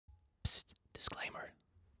Psst, disclaimer.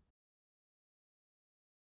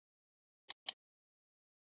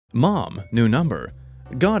 Mom, new number.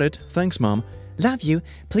 Got it, thanks Mom. Love you.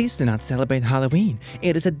 Please do not celebrate Halloween.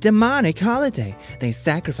 It is a demonic holiday. They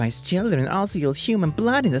sacrifice children and also use human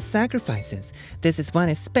blood in the sacrifices. This is one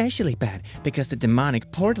especially bad because the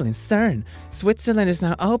demonic portal in CERN. Switzerland is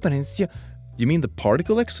now open and You mean the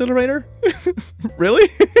particle accelerator? Really?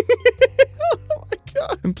 Oh my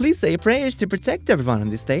god. And please say prayers to protect everyone on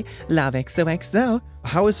this day. Love XOXO.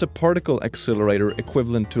 How is a particle accelerator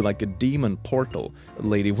equivalent to like a demon portal?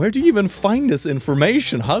 Lady, where do you even find this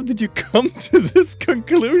information? How did you come to this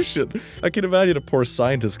conclusion? I can imagine a poor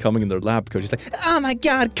scientist coming in their lab coat. He's like, oh my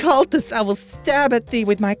god, cultist, I will stab at thee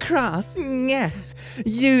with my cross. Yeah.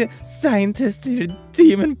 You scientists, your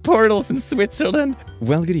demon portals in Switzerland.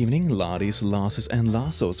 well, good evening, laddies, lasses, and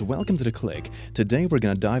lassos. Welcome to The Click. Today we're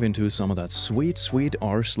gonna dive into some of that sweet, sweet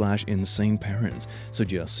r/insane parents. So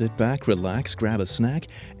just sit back, relax, grab a snack,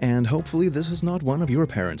 and hopefully this is not one of your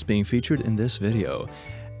parents being featured in this video.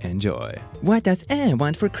 Enjoy. What does Anne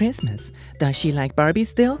want for Christmas? Does she like Barbie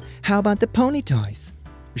still? How about the pony toys?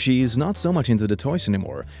 She's not so much into the toys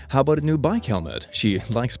anymore. How about a new bike helmet? She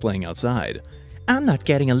likes playing outside. I'm not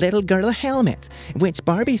getting a little girl a helmet. Which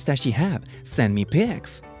Barbies does she have? Send me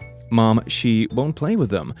pics. Mom, she won't play with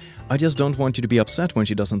them. I just don't want you to be upset when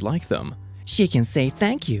she doesn't like them. She can say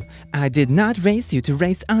thank you. I did not raise you to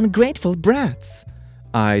raise ungrateful brats.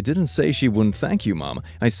 I didn't say she wouldn't thank you, Mom.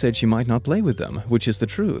 I said she might not play with them, which is the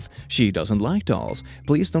truth. She doesn't like dolls.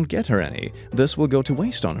 Please don't get her any. This will go to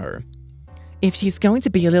waste on her. If she's going to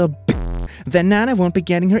be a little b****, then Nana won't be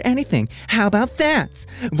getting her anything. How about that?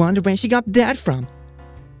 Wonder where she got that from.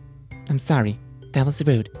 I'm sorry. That was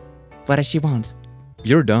rude. What does she want?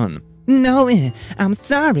 You're done. No, I'm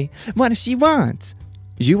sorry. What does she want?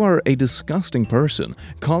 You are a disgusting person,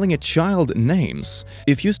 calling a child names.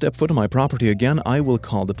 If you step foot on my property again, I will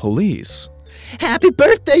call the police. Happy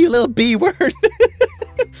birthday, you little B-word.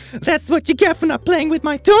 That's what you get for not playing with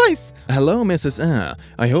my toys. Hello, Mrs.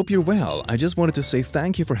 I hope you're well. I just wanted to say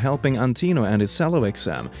thank you for helping Antino and his cello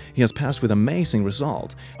exam. He has passed with amazing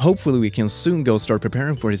result. Hopefully we can soon go start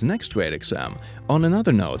preparing for his next grade exam. On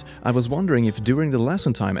another note, I was wondering if during the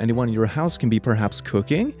lesson time anyone in your house can be perhaps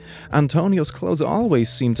cooking? Antonio's clothes always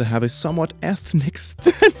seem to have a somewhat ethnic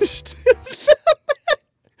stench to them.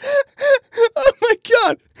 Oh my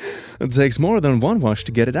god! It takes more than one wash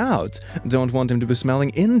to get it out. Don't want him to be smelling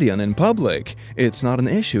Indian in public. It's not an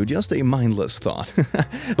issue, just a mindless thought.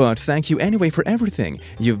 But thank you anyway for everything.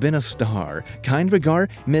 You've been a star. Kind regard,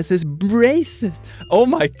 Mrs. Braces. Oh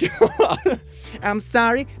my god! I'm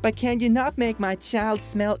sorry, but can you not make my child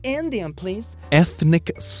smell Indian, please?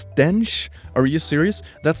 Ethnic stench? Are you serious?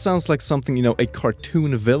 That sounds like something, you know, a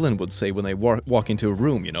cartoon villain would say when they walk into a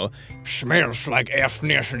room, you know? Smells like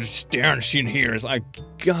ethnic stench in here. It's like,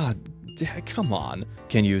 god, come on.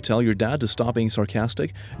 Can you tell your dad to stop being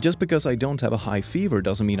sarcastic? Just because I don't have a high fever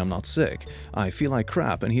doesn't mean I'm not sick. I feel like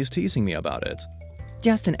crap and he's teasing me about it.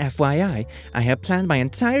 Just an FYI, I have planned my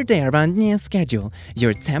entire day around your schedule.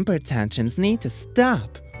 Your temper tantrums need to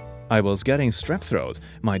stop. I was getting strep throat.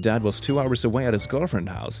 My dad was 2 hours away at his girlfriend's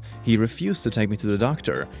house. He refused to take me to the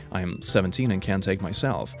doctor. I'm 17 and can't take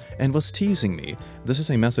myself. And was teasing me. This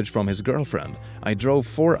is a message from his girlfriend. I drove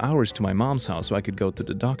 4 hours to my mom's house so I could go to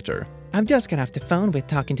the doctor. I've just got off the phone with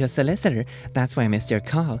talking to a solicitor. That's why I missed your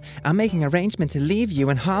call. I'm making arrangement to leave you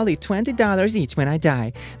and Holly $20 each when I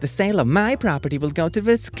die. The sale of my property will go to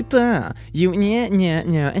the you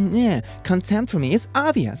contempt for me is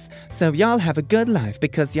obvious. So y'all have a good life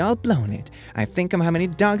because y'all blown it. I think of how many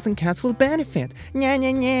dogs and cats will benefit.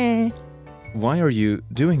 Why are you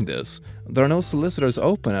doing this? There are no solicitors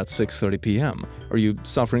open at 6:30 p.m. Are you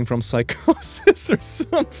suffering from psychosis or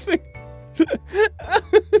something?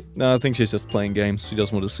 No, I think she's just playing games. She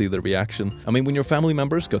doesn't want to see the reaction. I mean, when your family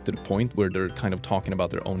members got to the point where they're kind of talking about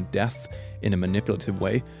their own death in a manipulative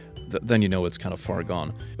way, then you know it's kind of far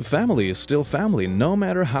gone. Family is still family, no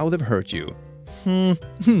matter how they've hurt you.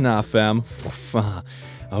 Nah, fam.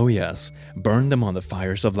 Oh yes, burn them on the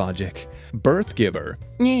fires of logic. Birth giver.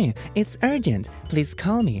 Yeah, it's urgent. Please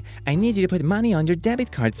call me. I need you to put money on your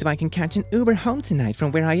debit card so I can catch an Uber home tonight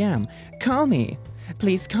from where I am. Call me.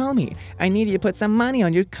 Please call me. I need you to put some money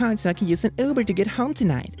on your card so I can use an Uber to get home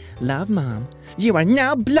tonight. Love, Mom. You are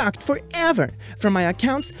now blocked forever from my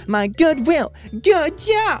accounts, my goodwill. Good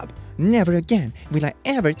job! Never again will I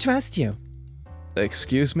ever trust you.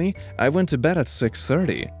 Excuse me? I went to bed at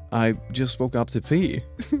 6:30. I just woke up to pee.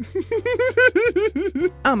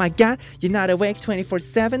 Oh my god, you're not awake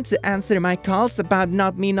 24/7 to answer my calls about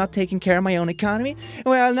me not taking care of my own economy?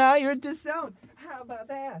 Well, now you're disowned. How How about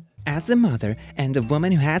that? As a mother and a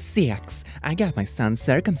woman who has sex, I got my son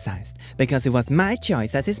circumcised because it was my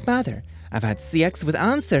choice as his mother. I've had sex with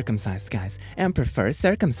uncircumcised guys and prefer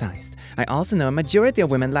circumcised. I also know a majority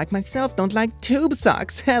of women like myself don't like tube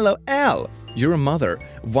socks. LOL. You're a mother.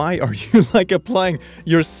 Why are you like applying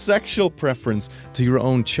your sexual preference to your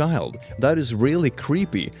own child? That is really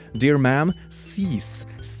creepy. Dear ma'am, cease.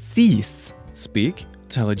 Cease. Speak,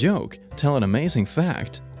 tell a joke, tell an amazing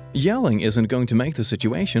fact. Yelling isn't going to make the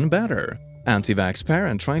situation better. Anti-vax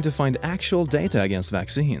parent trying to find actual data against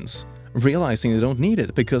vaccines. Realizing they don't need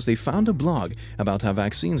it because they found a blog about how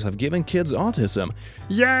vaccines have given kids autism.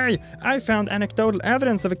 Yay! I found anecdotal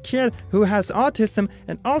evidence of a kid who has autism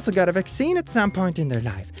and also got a vaccine at some point in their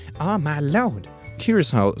life. Oh my lord.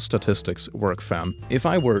 Here's how statistics work, fam. If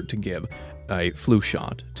I were to give a flu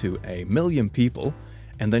shot to 1 million people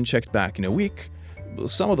and then checked back in a week,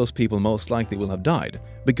 some of those people most likely will have died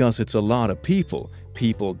because it's a lot of people.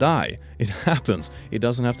 People die. It happens. It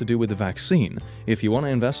doesn't have to do with the vaccine. If you want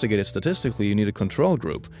to investigate it statistically, you need a control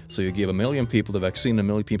group. So you give 1 million people the vaccine, 1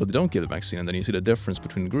 million people that don't give the vaccine, and then you see the difference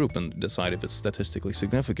between the group and decide if it's statistically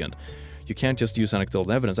significant. You can't just use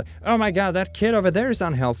anecdotal evidence. Oh my god, that kid over there is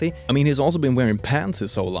unhealthy. I mean, he's also been wearing pants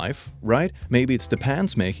his whole life, right? Maybe it's the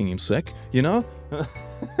pants making him sick, you know?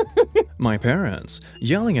 My parents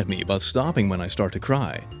yelling at me but stopping when I start to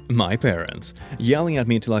cry. My parents yelling at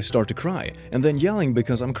me till I start to cry and then yelling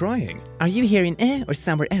because I'm crying. Are you here in or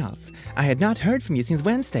somewhere else? I had not heard from you since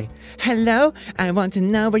Wednesday. Hello? I want to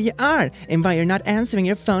know where you are and why you're not answering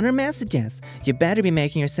your phone or messages. You better be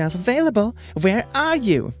making yourself available. Where are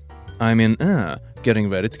you? I'm in getting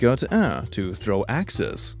ready to go to throw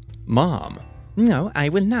axes. Mom. No, I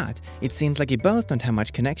will not. It seems like you both don't have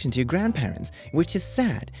much connection to your grandparents, which is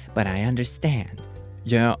sad, but I understand.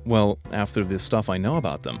 Yeah, well, after the stuff I know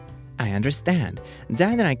about them. I understand.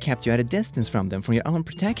 Dad and I kept you at a distance from them for your own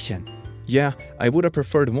protection. Yeah, I would have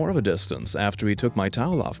preferred more of a distance after he took my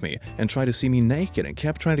towel off me and tried to see me naked and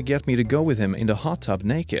kept trying to get me to go with him in the hot tub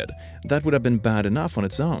naked. That would have been bad enough on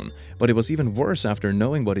its own, but it was even worse after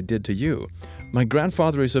knowing what he did to you. My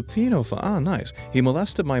grandfather is a pedophile. Ah, nice. He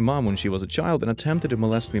molested my mom when she was a child and attempted to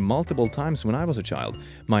molest me multiple times when I was a child.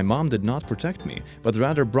 My mom did not protect me, but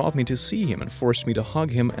rather brought me to see him and forced me to hug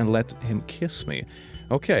him and let him kiss me.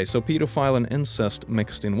 Okay, so pedophile and incest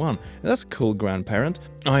mixed in one. That's a cool grandparent.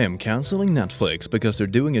 I am canceling Netflix because they're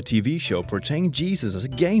doing a TV show portraying Jesus as a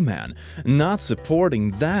gay man. Not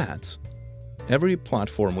supporting that. Every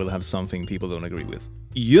platform will have something people don't agree with.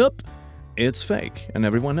 Yup. It's fake, and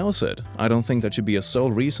everyone knows it. I don't think that should be a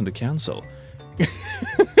sole reason to cancel.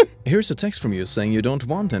 Here's a text from you saying you don't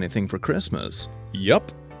want anything for Christmas.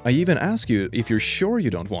 Yup. I even ask you if you're sure you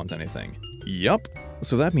don't want anything. Yup.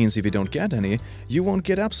 So that means if you don't get any, you won't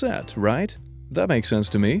get upset, right? That makes sense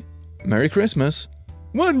to me. Merry Christmas.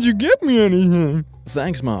 Why didn't you get me anything?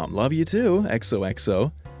 Thanks, Mom. Love you too.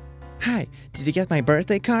 XOXO. Hi, did you get my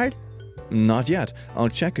birthday card? Not yet. I'll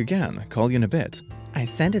check again. Call you in a bit. I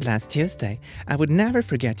sent it last Tuesday. I would never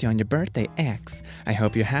forget you on your birthday, X. I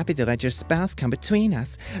hope you're happy to let your spouse come between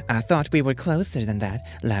us. I thought we were closer than that.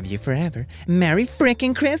 Love you forever. Merry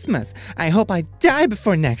freaking Christmas! I hope I die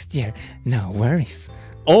before next year. No worries.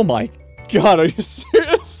 Oh my god, are you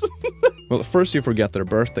serious? Well, first you forget their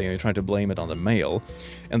birthday and you try to blame it on the mail.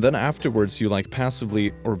 And then afterwards you like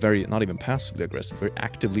passively, or not even passively aggressive, very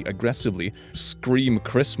actively aggressively scream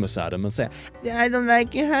Christmas at them and say, I don't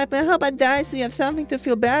like your happy. I hope I die so you have something to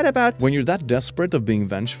feel bad about. When you're that desperate of being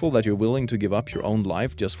vengeful that you're willing to give up your own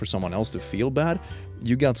life just for someone else to feel bad,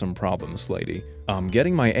 you got some problems, lady. I'm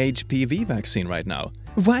getting my HPV vaccine right now.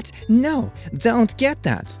 What? No, don't get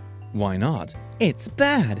that. Why not? It's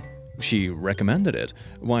bad. She recommended it.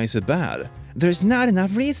 Why is it bad? There's not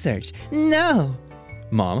enough research. No!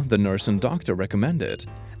 Mom, the nurse and doctor recommend it.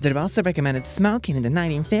 They've also recommended smoking in the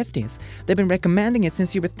 1950s. They've been recommending it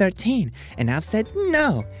since you were 13, and I've said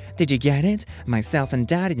no. Did you get it? Myself and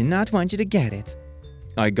Daddy did not want you to get it.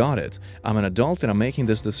 I got it. I'm an adult and I'm making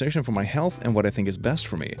this decision for my health and what I think is best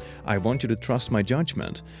for me. I want you to trust my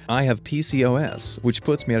judgment. I have PCOS, which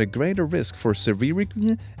puts me at a greater risk for severe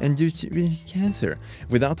and cancer.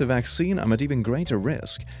 Without the vaccine, I'm at even greater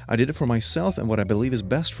risk. I did it for myself and what I believe is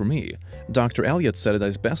best for me. Dr. Elliot said it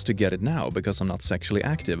is best to get it now because I'm not sexually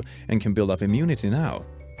active and can build up immunity now.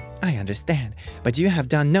 I understand, but you have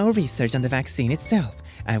done no research on the vaccine itself.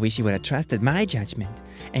 I wish you would have trusted my judgment.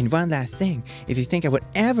 And one last thing, if you think I would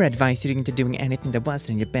ever advise you into doing anything that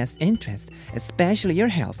wasn't in your best interest, especially your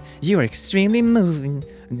health, you are extremely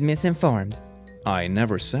misinformed. I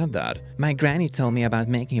never said that. My granny told me about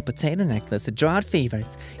making a potato necklace to draw out fevers.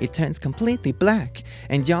 It turns completely black.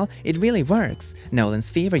 And y'all, it really works. Nolan's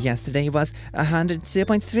fever yesterday was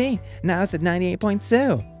 102.3. Now it's at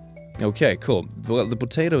 98.2. Okay, cool. Well, the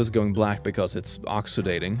potato is going black because it's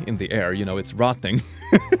oxidating in the air, you know, it's rotting.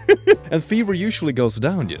 And fever usually goes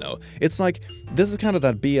down, you know. It's like, this is kind of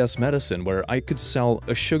that BS medicine where I could sell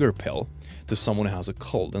a sugar pill to someone who has a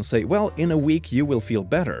cold and say, well, in a week you will feel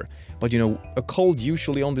better. But you know, a cold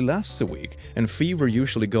usually only lasts a week, and fever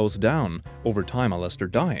usually goes down over time unless they're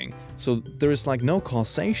dying. So there is like no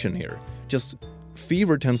causation here. Just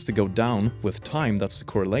fever tends to go down with time, that's the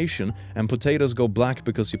correlation, and potatoes go black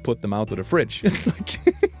because you put them out of the fridge. It's like...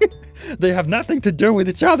 They have nothing to do with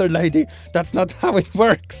each other, lady. That's not how it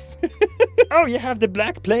works. Oh, you have the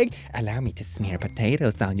Black Plague? Allow me to smear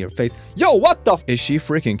potatoes on your face. Yo, what the f— Is she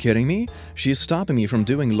freaking kidding me? She's stopping me from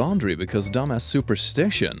doing laundry because dumbass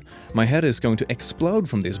superstition. My head is going to explode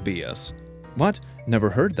from this BS. What? Never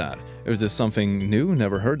heard that. Is this something new?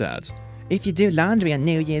 Never heard that. If you do laundry on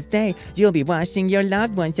New Year's Day, you'll be washing your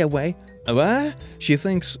loved ones away. What? She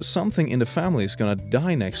thinks something in the family is gonna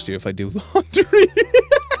die next year if I do laundry.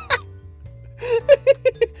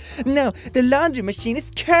 No, the laundry machine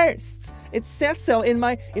is cursed. It says so in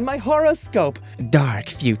my horoscope. Dark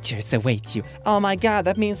futures await you. Oh my god,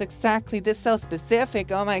 that means exactly this, so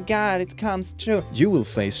specific. Oh my god, it comes true. You will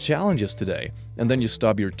face challenges today. And then you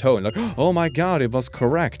stub your toe and like, oh my god, it was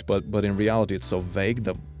correct. But in reality, it's so vague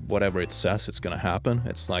that whatever it says, it's gonna happen.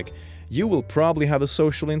 It's like, you will probably have a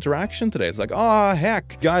social interaction today. It's like, oh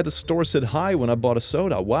heck, guy at the store said hi when I bought a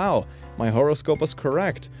soda. Wow, my horoscope was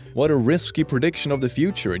correct. What a risky prediction of the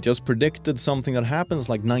future. It just predicted something that happens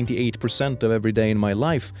like 98% of every day in my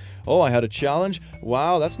life. Oh, I had a challenge?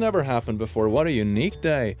 Wow, that's never happened before. What a unique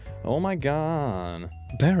day. Oh my god.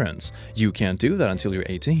 Parents, you can't do that until you're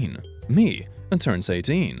 18. Me, turns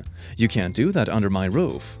 18. You can't do that under my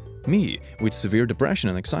roof. Me, with severe depression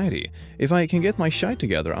and anxiety. If I can get my shite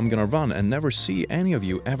together, I'm gonna run and never see any of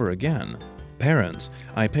you ever again. Parents,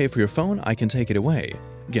 I pay for your phone, I can take it away.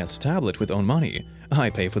 Gets tablet with own money.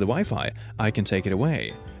 I pay for the Wi-Fi, I can take it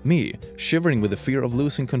away. Me, shivering with the fear of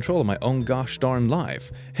losing control of my own gosh darn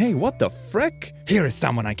life. Hey, what the frick? Here is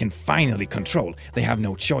someone I can finally control. They have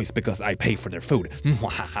no choice because I pay for their food.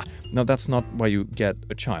 No, that's not why you get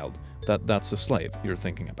a child. That's a slave you're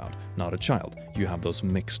thinking about, not a child. You have those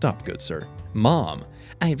mixed up, good sir. Mom.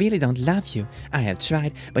 I really don't love you. I have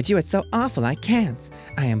tried, but you are so awful I can't.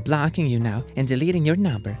 I am blocking you now and deleting your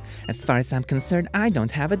number. As far as I'm concerned, I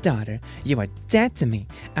don't have a daughter. You are dead to me.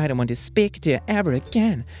 I don't want to speak to you ever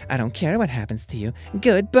again. I don't care what happens to you.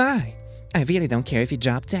 Goodbye. I really don't care if you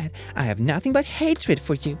drop dead. I have nothing but hatred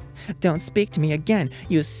for you. Don't speak to me again,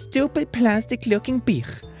 you stupid plastic-looking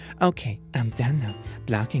bitch. Okay, I'm done now.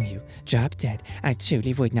 Blocking you. Drop dead. I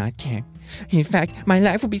truly would not care. In fact, my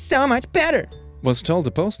life would be so much better. Was told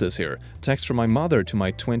to post this here. Text from my mother to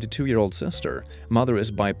my 22-year-old sister. Mother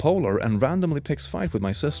is bipolar and randomly picks fight with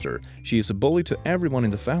my sister. She is a bully to everyone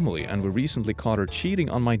in the family, and we recently caught her cheating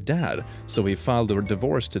on my dad, so we filed her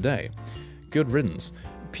divorce today. Good riddance.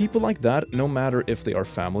 People like that, no matter if they are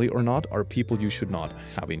family or not, are people you should not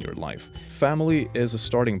have in your life. Family is a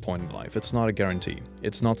starting point in life. It's not a guarantee.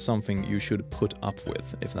 It's not something you should put up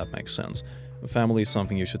with, if that makes sense. Family is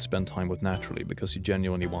something you should spend time with naturally because you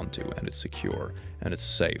genuinely want to, and it's secure, and it's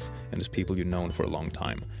safe, and it's people you've known for a long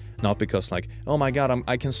time. Not because like, oh my god,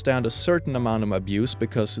 I can stand a certain amount of abuse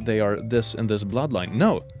because they are this and this bloodline.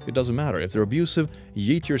 No, it doesn't matter. If they're abusive,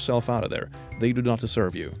 yeet yourself out of there. They do not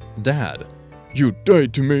deserve you. Dad. You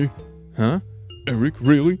died to me. Huh? Eric,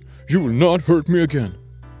 really? You will not hurt me again.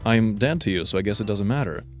 I'm dead to you, so I guess it doesn't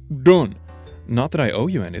matter. Done. Not that I owe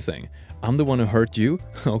you anything. I'm the one who hurt you?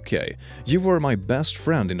 Okay. You were my best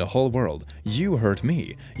friend in the whole world. You hurt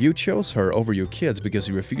me. You chose her over your kids because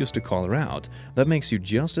you refused to call her out. That makes you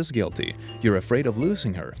just as guilty. You're afraid of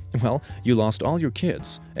losing her. Well, you lost all your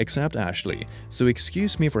kids, except Ashley. So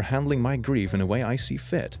excuse me for handling my grief in a way I see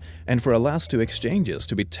fit. And for our last 2 exchanges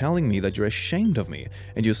to be telling me that you're ashamed of me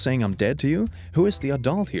and you're saying I'm dead to you? Who is the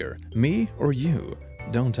adult here? Me or you?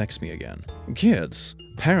 Don't text me again. Kids.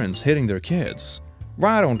 Parents hitting their kids.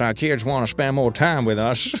 Why don't our kids want to spend more time with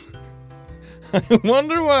us? I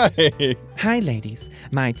wonder why. Hi ladies,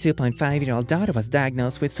 my 2.5-year-old daughter was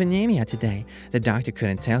diagnosed with pneumonia today. The doctor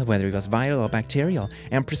couldn't tell whether it was viral or bacterial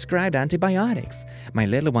and prescribed antibiotics. My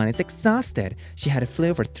little one is exhausted. She had a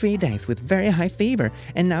flu for 3 days with very high fever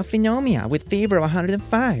and now pneumonia with fever of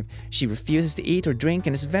 105. She refuses to eat or drink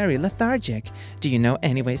and is very lethargic. Do you know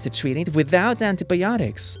any ways to treat it without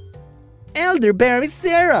antibiotics? Elderberry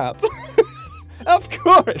syrup! Of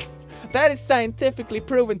course! That is scientifically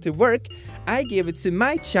proven to work. I gave it to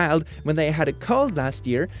my child when they had a cold last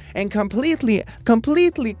year, and completely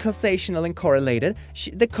causational and correlated.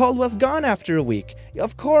 The cold was gone after a week.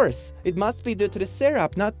 Of course, it must be due to the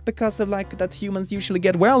syrup, not because of like that humans usually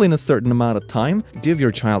get well in a certain amount of time. Give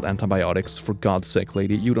your child antibiotics, for God's sake,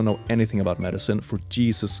 lady. You don't know anything about medicine, for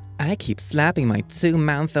Jesus. I keep slapping my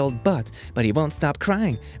 2-month-old butt, but he won't stop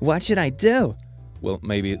crying. What should I do? Well,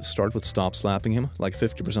 maybe start with stop slapping him. Like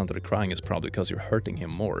 50% of the crying is probably because you're hurting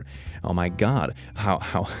him more. Oh my God, how,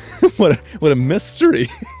 what a mystery.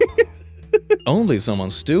 Only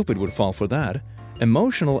someone stupid would fall for that.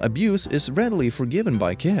 Emotional abuse is readily forgiven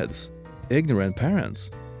by kids. Ignorant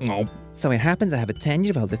parents. No. So it happens I have a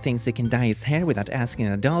 10-year-old who thinks he can dye his hair without asking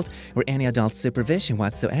an adult or any adult supervision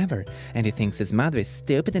whatsoever, and he thinks his mother is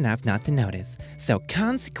stupid enough not to notice. So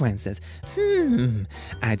consequences.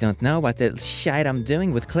 I don't know what the shite I'm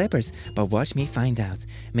doing with clippers, but watch me find out.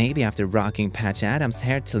 Maybe after rocking Patch Adams'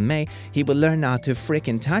 hair till May, he will learn not to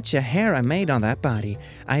frickin' touch a hair I made on that body.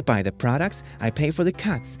 I buy the products, I pay for the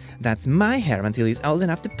cuts. That's my hair until he's old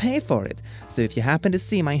enough to pay for it. So if you happen to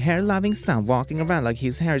see my hair-loving son walking around like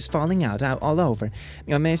his hair is falling out all over,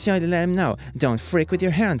 make sure to let him know. Don't frick with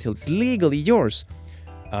your hair until it's legally yours.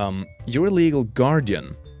 You're a legal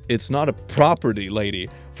guardian. It's not a property, lady.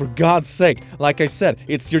 For God's sake, like I said,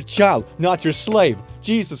 it's your child, not your slave.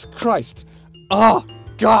 Jesus Christ. Oh,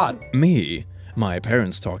 God. Me. My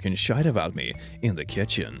parents talking shite about me in the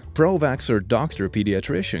kitchen. Pro-vaxxer doctor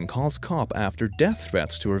pediatrician calls cop after death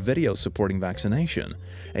threats to her video supporting vaccination.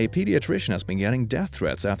 A pediatrician has been getting death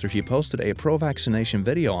threats after she posted a pro-vaccination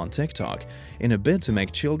video on TikTok in a bid to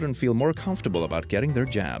make children feel more comfortable about getting their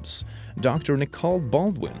jabs. Dr. Nicole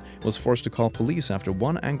Baldwin was forced to call police after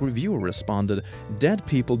one angry viewer responded, "Dead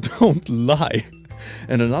people don't lie."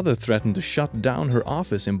 And another threatened to shut down her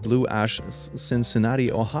office in Blue Ash,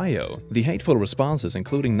 Cincinnati, Ohio. The hateful responses,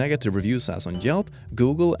 including negative reviews as on Yelp,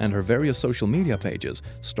 Google, and her various social media pages,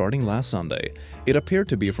 starting last Sunday. It appeared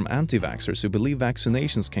to be from anti-vaxxers who believe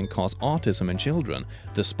vaccinations can cause autism in children,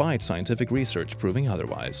 despite scientific research proving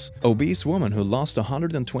otherwise. Obese woman who lost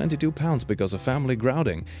 122 pounds because of family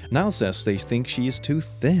grouting now says they think she is too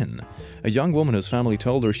thin. A young woman whose family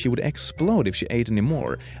told her she would explode if she ate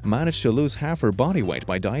anymore managed to lose half her body weight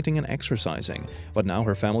by dieting and exercising, but now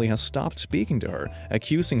her family has stopped speaking to her,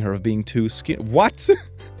 accusing her of being too skinny. What?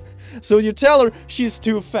 So you tell her she's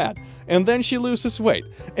too fat, and then she loses weight,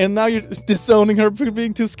 and now you're disowning her for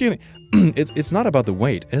being too skinny. It's not about the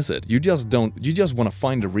weight, is it? You just want to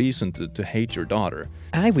find a reason to hate your daughter.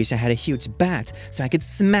 I wish I had a huge bat so I could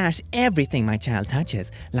smash everything my child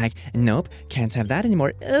touches. Like, nope, can't have that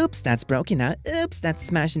anymore. Oops, that's broken now. Oops, that's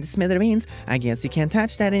smashed into smithereens. I guess you can't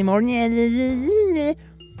touch that anymore.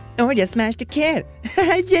 Or just smash the kid.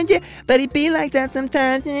 But it be like that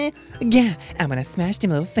sometimes. Yeah, I'm gonna smash them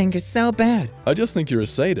little fingers so bad. I just think you're a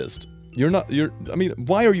sadist. I mean,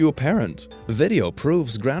 why are you a parent? Video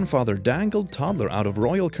proves grandfather dangled toddler out of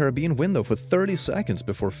Royal Caribbean window for 30 seconds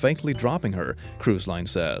before fatally dropping her, cruise line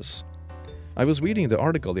says. I was reading the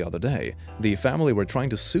article the other day. The family were trying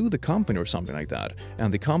to sue the company or something like that,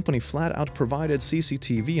 and the company flat out provided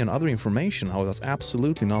CCTV and other information how it was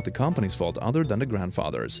absolutely not the company's fault other than the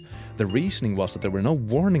grandfather's. The reasoning was that there were no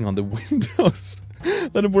warning on the windows,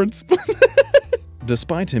 that it weren't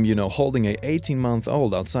Despite him, holding a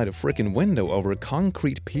 18-month-old outside a frickin' window over a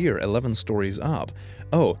concrete pier 11 stories up.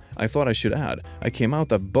 Oh, I thought I should add, I came out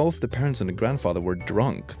that both the parents and the grandfather were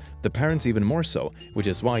drunk. The parents even more so, which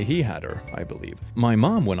is why he had her, I believe. My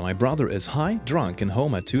mom when my brother is high, drunk, and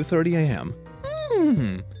home at 2:30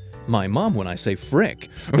 a.m. My mom when I say frick.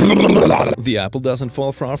 The apple doesn't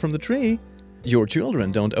fall far from the tree. Your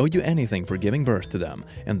children don't owe you anything for giving birth to them,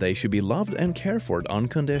 and they should be loved and cared for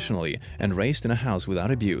unconditionally and raised in a house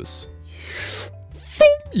without abuse.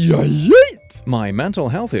 My mental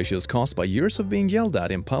health issues caused by years of being yelled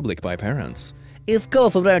at in public by parents. It's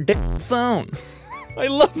called for their phone. I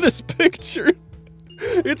love this picture.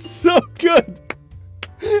 It's so good.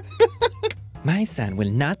 My son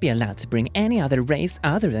will not be allowed to bring any other race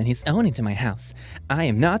other than his own into my house. I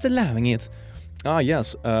am not allowing it. Ah,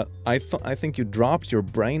 yes, I think you dropped your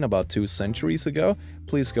brain about 2 centuries ago.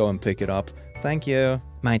 Please go and pick it up. Thank you.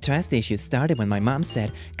 My trust issues started when my mom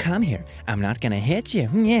said, "Come here, I'm not gonna hit you."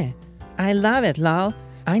 Yeah. I love it, lol.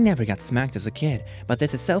 I never got smacked as a kid, but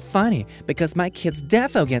this is so funny because my kids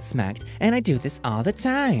defo get smacked, and I do this all the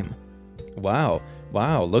time. Wow,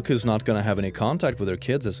 look who's not gonna have any contact with their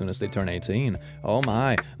kids as soon as they turn 18. Oh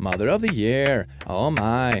my, Mother of the Year. Oh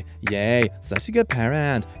my, yay, such a good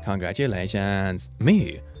parent. Congratulations.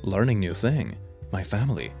 Me, learning new thing. My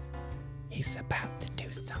family. He's about to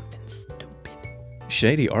do something stupid.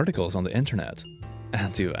 Shady articles on the internet.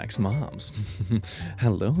 Anti-vax moms.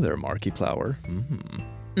 Hello there, Markiplier.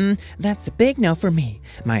 That's a big no for me.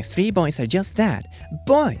 My 3 boys are just that.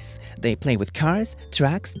 Boys! They play with cars,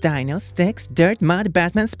 trucks, dinos, sticks, dirt, mud,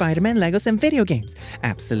 Batman, Spider-Man, Legos, and video games.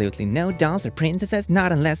 Absolutely no dolls or princesses,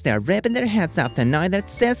 not unless they are ripping their heads off to annoy their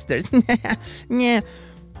sisters. Yeah.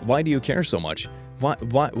 Why do you care so much?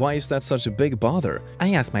 Why is that such a big bother?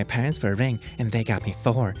 I asked my parents for a ring, and they got me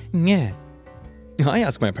 4. Yeah. I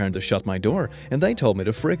asked my parents to shut my door, and they told me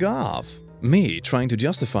to frick off. Me trying to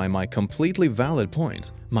justify my completely valid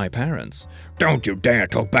point. My parents. Don't you dare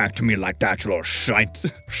talk back to me like that, you little shite.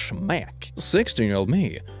 Schmack. 16-year-old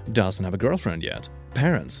me doesn't have a girlfriend yet.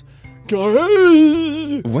 Parents.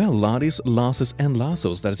 Well, lotties, losses, and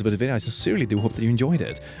lassos, that is about the video. I sincerely do hope that you enjoyed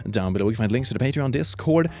it. Down below you can find links to the Patreon,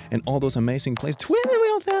 Discord, and all those amazing places. Twitter,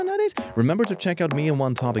 remember to check out me and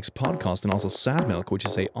One Topic's podcast, and also Sad Milk, which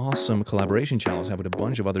is a awesome collaboration channel I have with a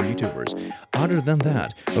bunch of other YouTubers. Other than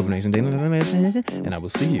that, have an amazing day, and I will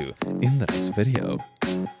see you in the next video.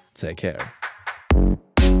 Take care.